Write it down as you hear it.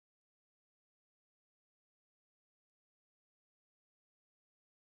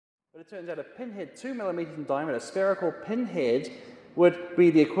But it turns out a pinhead 2 millimeters in diameter, a spherical pinhead, would be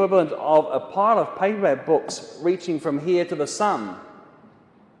the equivalent of a pile of paperback books reaching from here to the sun.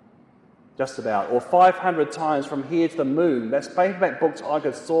 Just about. Or 500 times from here to the moon. That's paperback books I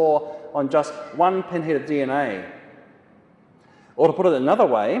could store on just one pinhead of DNA. Or to put it another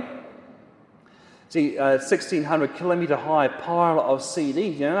way, see, a 1,600 kilometer high pile of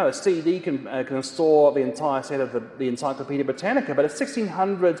CDs. You know, a CD can store the entire set of the Encyclopedia Britannica, but a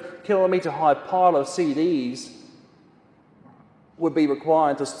 1,600 kilometer high pile of CDs would be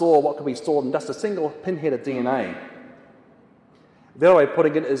required to store what could be stored in just a single pinhead of DNA. The other way of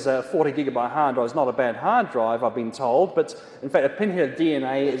putting it is a 40 gigabyte hard drive is not a bad hard drive, I've been told, but in fact a pinhead of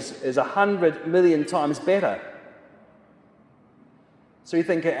DNA is 100 million times better. So you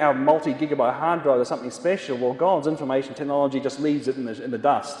think our multi-gigabyte hard drive is something special. Well, God's information technology just leaves it in the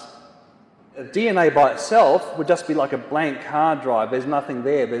dust. DNA by itself would just be like a blank hard drive. There's nothing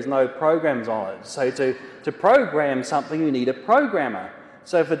there. There's no programs on it. So to program something, you need a programmer.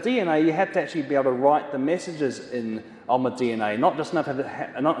 So for DNA, you have to actually be able to write the messages on the DNA. Not just enough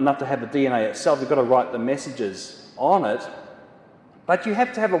to have the DNA itself. You've got to write the messages on it. But you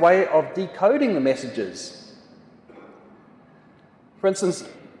have to have a way of decoding the messages. For instance,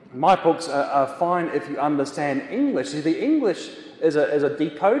 my books are fine if you understand English. See, the English is a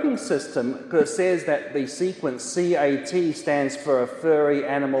decoding system because it says that the sequence CAT stands for a furry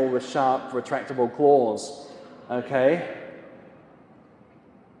animal with sharp, retractable claws. Okay?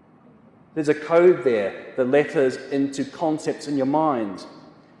 There's a code there, the letters into concepts in your mind.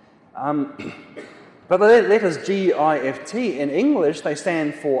 But the letters GIFT in English, they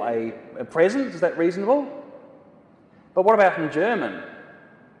stand for a present. Is that reasonable? But what about in German?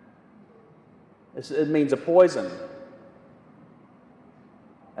 It means a poison.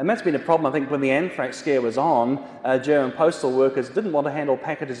 And that's been a problem, I think, when the anthrax scare was on. German postal workers didn't want to handle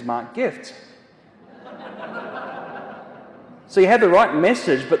packages marked gift. So you had the right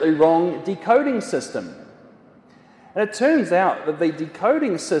message, but the wrong decoding system. And it turns out that the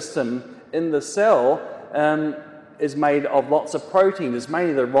decoding system in the cell is made of lots of proteins. It's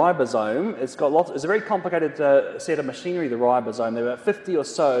mainly the ribosome. It's a very complicated set of machinery, the ribosome. There are about 50 or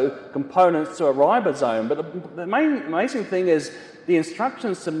so components to a ribosome. But the main amazing thing is the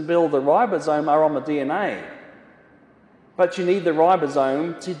instructions to build the ribosome are on the DNA. But you need the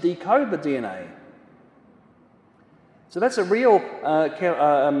ribosome to decode the DNA. So that's a real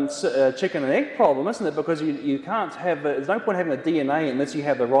chicken and egg problem, isn't it? Because you can't have, there's no point having the DNA unless you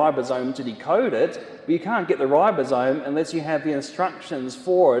have the ribosome to decode it, but you can't get the ribosome unless you have the instructions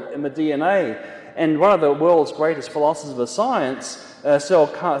for it in the DNA. And one of the world's greatest philosophers of science, Sir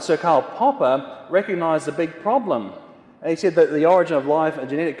Karl Popper, recognized the big problem. And he said that the origin of life and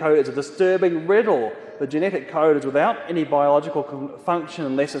genetic code is a disturbing riddle. The genetic code is without any biological function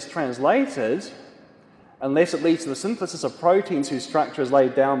unless it's translated, unless it leads to the synthesis of proteins whose structure is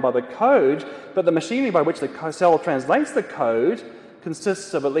laid down by the code, but the machinery by which the cell translates the code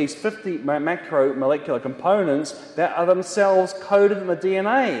consists of at least 50 macromolecular components that are themselves coded in the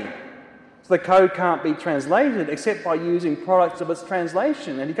DNA. So the code can't be translated except by using products of its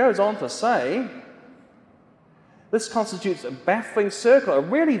translation. And he goes on to say, this constitutes a baffling circle, a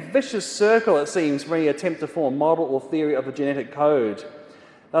really vicious circle, it seems, when you attempt to form a model or theory of the genetic code.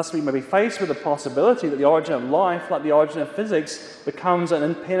 Thus, we may be faced with the possibility that the origin of life, like the origin of physics, becomes an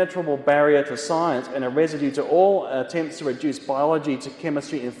impenetrable barrier to science and a residue to all attempts to reduce biology to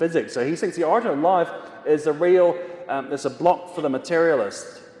chemistry and physics. So he thinks the origin of life is a real, it's a block for the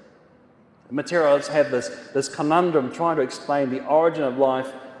materialist. The materialists have this conundrum trying to explain the origin of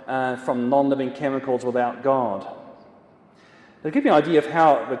life from non-living chemicals without God. To give you an idea of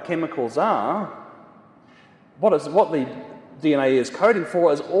how the chemicals are, what the DNA is coding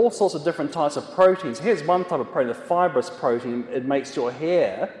for is all sorts of different types of proteins. Here's one type of protein, the fibrous protein. It makes your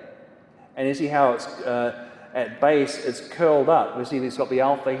hair, and you see how it's at base it's curled up. You see it's got the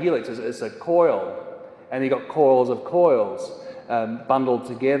alpha helix, it's a coil, and you've got coils of coils bundled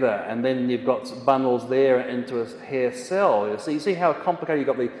together, and then you've got bundles there into a hair cell. So you see how complicated.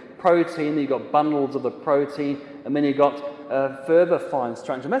 You've got the protein, you've got bundles of the protein, and then you've got further fine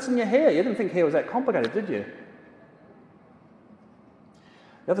structure. And that's in your hair. You didn't think hair was that complicated, did you?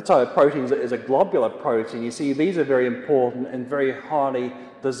 The other type of protein is a globular protein. You see, these are very important and very highly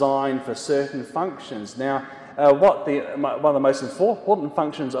designed for certain functions. Now, one of the most important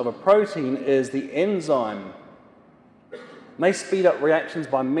functions of a protein is the enzyme. And they speed up reactions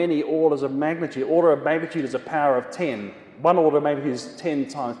by many orders of magnitude. Order of magnitude is a power of 10. One order of magnitude is 10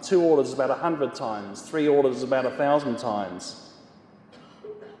 times. 2 orders is about 100 times. 3 orders is about 1,000 times.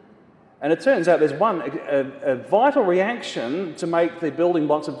 And it turns out there's a vital reaction to make the building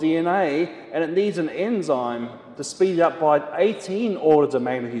blocks of DNA, and it needs an enzyme to speed it up by 18 orders of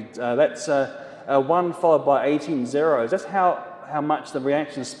magnitude. That's 1 followed by 18 zeros. That's how much the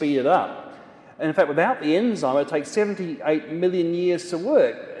reaction is speeded up. And in fact, without the enzyme, it takes 78 million years to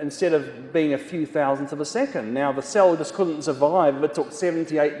work instead of being a few thousandths of a second. Now, the cell just couldn't survive if it took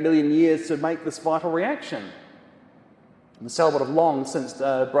 78 million years to make this vital reaction. The cell would have long since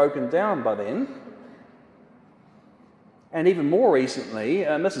broken down by then. And even more recently,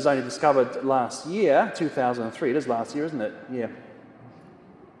 and this was only discovered last year, 2003, it is last year, isn't it? Yeah.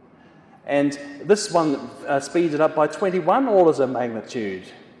 And this one speeds it up by 21 orders of magnitude.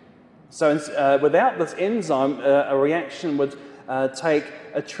 So without this enzyme, a reaction would take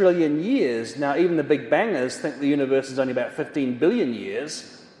 1 trillion years. Now, even the Big Bangers think the universe is only about 15 billion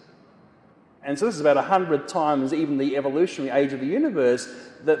years. And so this is about 100 times even the evolutionary age of the universe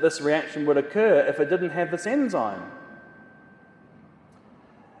that this reaction would occur if it didn't have this enzyme.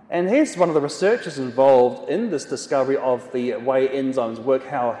 And here's one of the researchers involved in this discovery of the way enzymes work,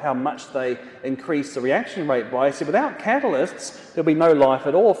 how much they increase the reaction rate by. He said, without catalysts, there'll be no life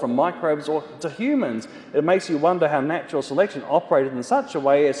at all, from microbes to humans. It makes you wonder how natural selection operated in such a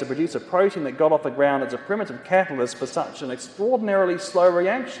way as to produce a protein that got off the ground as a primitive catalyst for such an extraordinarily slow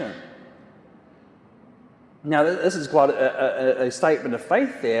reaction. Now, this is quite a statement of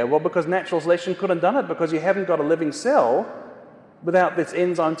faith there. Well, because natural selection couldn't have done it, because you haven't got a living cell without this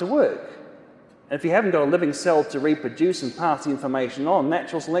enzyme to work. And if you haven't got a living cell to reproduce and pass the information on,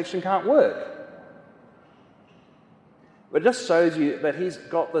 natural selection can't work. But it just shows you that he's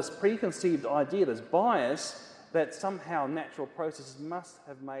got this preconceived idea, this bias, that somehow natural processes must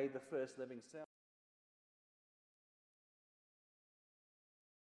have made the first living cell.